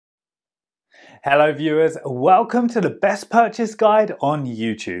Hello viewers, welcome to the best purchase guide on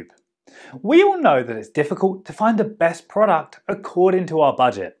YouTube. We all know that it's difficult to find the best product according to our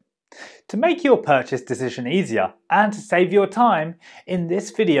budget. To make your purchase decision easier and to save your time, in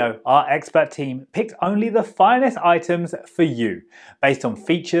this video our expert team picked only the finest items for you based on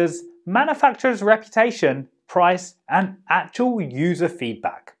features, manufacturer's reputation, price and actual user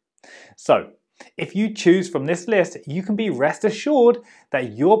feedback. So, if you choose from this list, you can be rest assured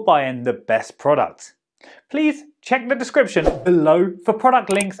that you're buying the best product. Please check the description below for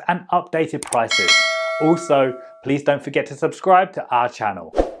product links and updated prices. Also, please don't forget to subscribe to our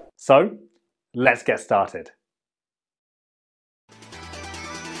channel. So, let's get started.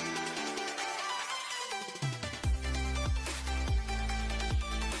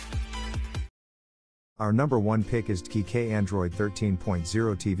 Our number one pick is TK Android 13.0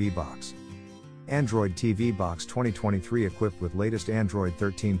 TV Box. Android TV Box 2023 equipped with latest Android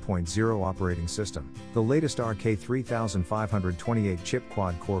 13.0 operating system, the latest RK3528 chip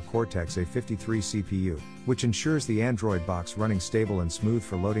quad-core Cortex-A53 CPU, which ensures the Android box running stable and smooth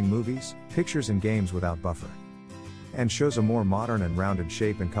for loading movies, pictures and games without buffer. And shows a more modern and rounded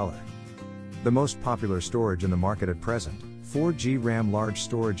shape and color. The most popular storage in the market at present, 4GB RAM large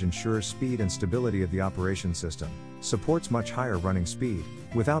storage ensures speed and stability of the operation system, supports much higher running speed,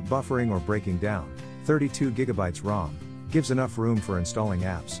 without buffering or breaking down, 32GB ROM, gives enough room for installing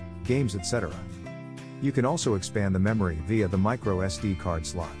apps, games etc. You can also expand the memory via the micro SD card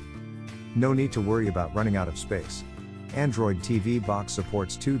slot. No need to worry about running out of space. Android TV Box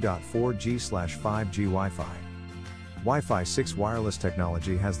supports 2.4G/5G Wi-Fi. Wi-Fi 6 wireless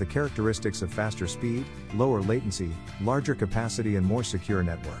technology has the characteristics of faster speed, lower latency, larger capacity and more secure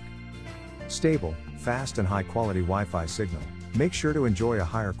network. Stable, fast and high-quality Wi-Fi signal. Make sure to enjoy a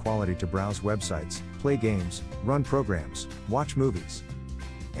higher quality to browse websites, play games, run programs, watch movies.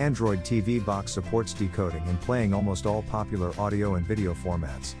 Android TV Box supports decoding and playing almost all popular audio and video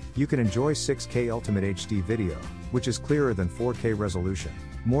formats. You can enjoy 6K Ultimate HD video, which is clearer than 4K resolution,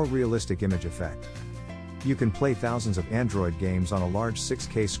 more realistic image effect. You can play thousands of Android games on a large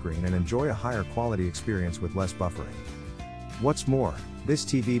 6K screen and enjoy a higher quality experience with less buffering. What's more, this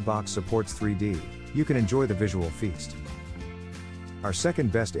TV box supports 3D, you can enjoy the visual feast. Our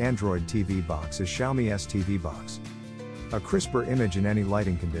second best Android TV box is Xiaomi S TV Box. A crisper image in any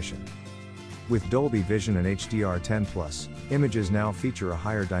lighting condition. With Dolby Vision and HDR10+, images now feature a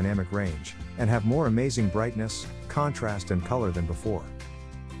higher dynamic range, and have more amazing brightness, contrast and color than before.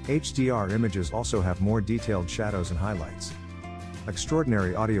 HDR images also have more detailed shadows and highlights.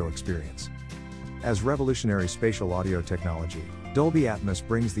 Extraordinary audio experience. As revolutionary spatial audio technology, Dolby Atmos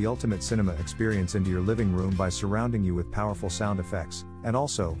brings the ultimate cinema experience into your living room by surrounding you with powerful sound effects, and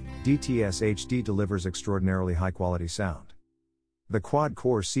also, DTS HD delivers extraordinarily high-quality sound. The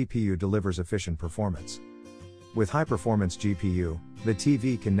quad-core CPU delivers efficient performance. With high-performance GPU, the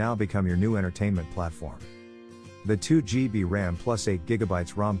TV can now become your new entertainment platform. The 2GB RAM plus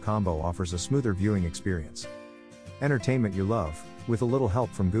 8GB ROM combo offers a smoother viewing experience. Entertainment you love, with a little help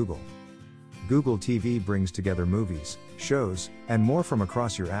from Google. Google TV brings together movies, shows, and more from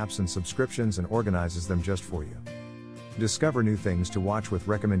across your apps and subscriptions and organizes them just for you. Discover new things to watch with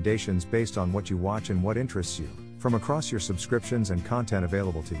recommendations based on what you watch and what interests you, from across your subscriptions and content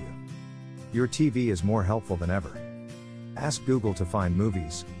available to you. Your TV is more helpful than ever. Ask Google to find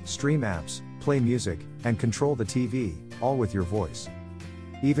movies, stream apps, play music, and control the TV, all with your voice.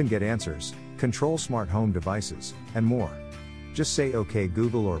 Even get answers, control smart home devices, and more. Just say OK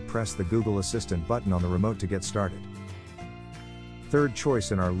Google or press the Google Assistant button on the remote to get started. Third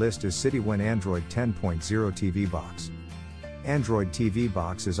choice in our list is Cityone Android 10.0 TV Box. Android TV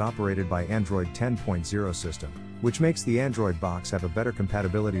Box is operated by Android 10.0 system, which makes the Android box have a better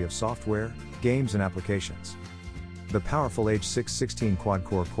compatibility of software, games and applications. The powerful H616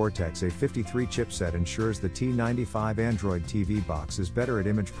 quad-core Cortex-A53 chipset ensures the T95 Android TV box is better at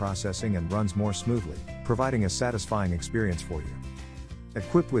image processing and runs more smoothly, providing a satisfying experience for you.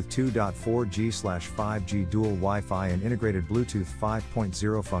 Equipped with 2.4G/5G dual Wi-Fi and integrated Bluetooth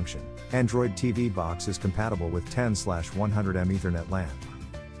 5.0 function, Android TV box is compatible with 10/100M Ethernet LAN.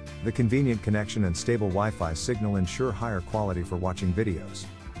 The convenient connection and stable Wi-Fi signal ensure higher quality for watching videos.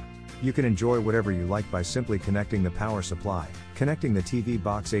 You can enjoy whatever you like by simply connecting the power supply, connecting the TV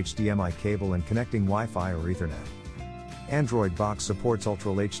box HDMI cable and connecting Wi-Fi or Ethernet. Android box supports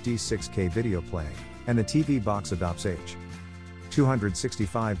Ultra HD 6K video playing, and the TV box adopts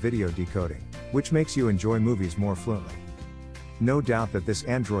H.265 video decoding, which makes you enjoy movies more fluently. No doubt that this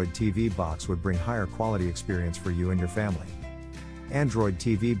Android TV box would bring higher quality experience for you and your family. Android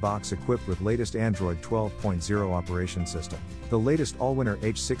TV box equipped with latest Android 12.0 operation system. The latest Allwinner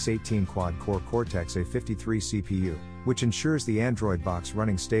H618 quad-core Cortex-A53 CPU, which ensures the Android box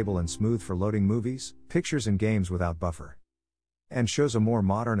running stable and smooth for loading movies, pictures and games without buffer. And shows a more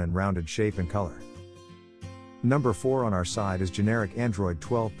modern and rounded shape and color. Number 4 on our side is generic Android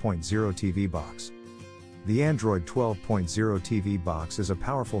 12.0 TV box. The Android 12.0 TV box is a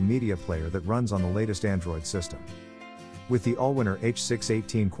powerful media player that runs on the latest Android system. With the Allwinner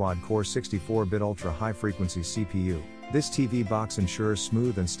H618 quad-core 64-bit ultra-high-frequency CPU, this TV box ensures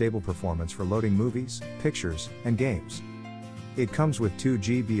smooth and stable performance for loading movies, pictures, and games. It comes with 2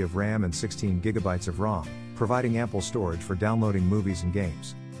 GB of RAM and 16 GB of ROM, providing ample storage for downloading movies and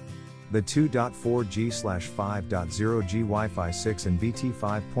games. The 2.4G/5.0G Wi-Fi 6 and BT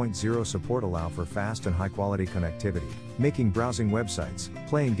 5.0 support allow for fast and high-quality connectivity, making browsing websites,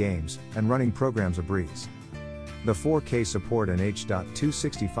 playing games, and running programs a breeze. The 4K support and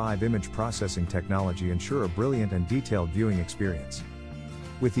H.265 image processing technology ensure a brilliant and detailed viewing experience.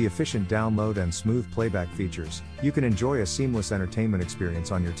 With the efficient download and smooth playback features, you can enjoy a seamless entertainment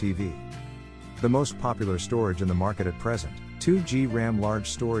experience on your TV. The most popular storage in the market at present, 2GB RAM large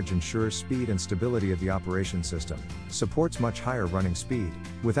storage ensures speed and stability of the operation system, supports much higher running speed,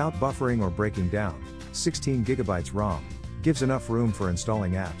 without buffering or breaking down, 16GB ROM, gives enough room for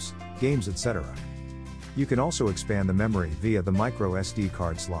installing apps, games etc. You can also expand the memory via the micro SD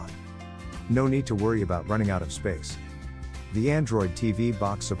card slot. No need to worry about running out of space. The Android TV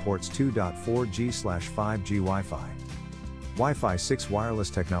box supports 2.4G/5G Wi-Fi. Wi-Fi 6 wireless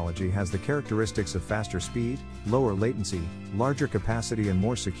technology has the characteristics of faster speed, lower latency, larger capacity and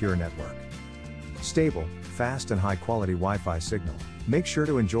more secure network. Stable, fast and high-quality Wi-Fi signal. Make sure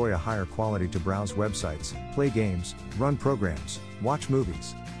to enjoy a higher quality to browse websites, play games, run programs, watch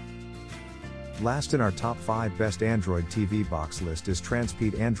movies. Last in our top 5 best Android TV box list is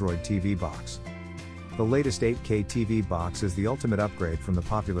Transpeed Android TV box. The latest 8K TV box is the ultimate upgrade from the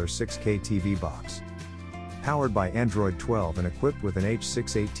popular 6K TV box. Powered by Android 12 and equipped with an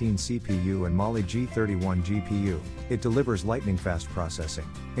H618 CPU and Mali G31 GPU, it delivers lightning-fast processing,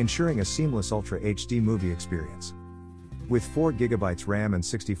 ensuring a seamless Ultra HD movie experience. With 4GB RAM and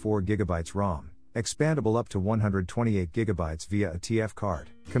 64GB ROM, expandable up to 128GB via a TF card,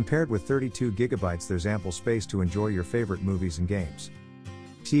 compared with 32GB, there's ample space to enjoy your favorite movies and games.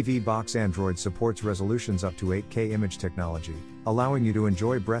 TV Box Android supports resolutions up to 8K image technology, allowing you to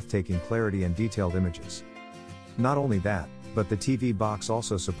enjoy breathtaking clarity and detailed images. Not only that, but the TV box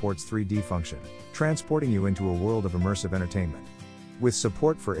also supports 3D function, transporting you into a world of immersive entertainment. With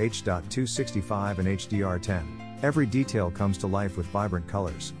support for H.265 and HDR10, every detail comes to life with vibrant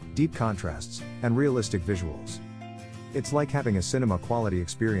colors, deep contrasts, and realistic visuals. It's like having a cinema-quality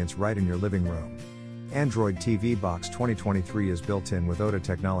experience right in your living room. Android TV Box 2023 is built in with OTA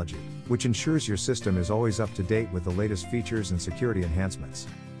technology, which ensures your system is always up to date with the latest features and security enhancements.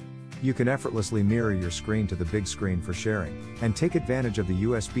 You can effortlessly mirror your screen to the big screen for sharing, and take advantage of the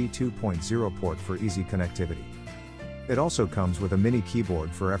USB 2.0 port for easy connectivity. It also comes with a mini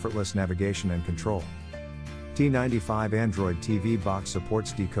keyboard for effortless navigation and control. T95 Android TV box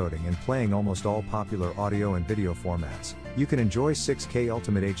supports decoding and playing almost all popular audio and video formats. You can enjoy 6K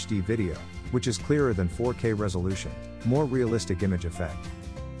Ultimate HD video, which is clearer than 4K resolution, more realistic image effect.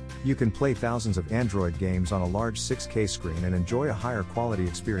 You can play thousands of Android games on a large 6K screen and enjoy a higher quality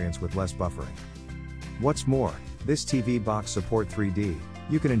experience with less buffering. What's more, this TV box support 3D,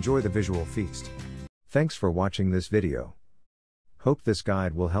 you can enjoy the visual feast. Thanks for watching this video. Hope this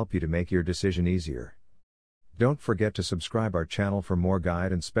guide will help you to make your decision easier. Don't forget to subscribe our channel for more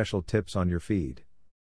guide and special tips on your feed.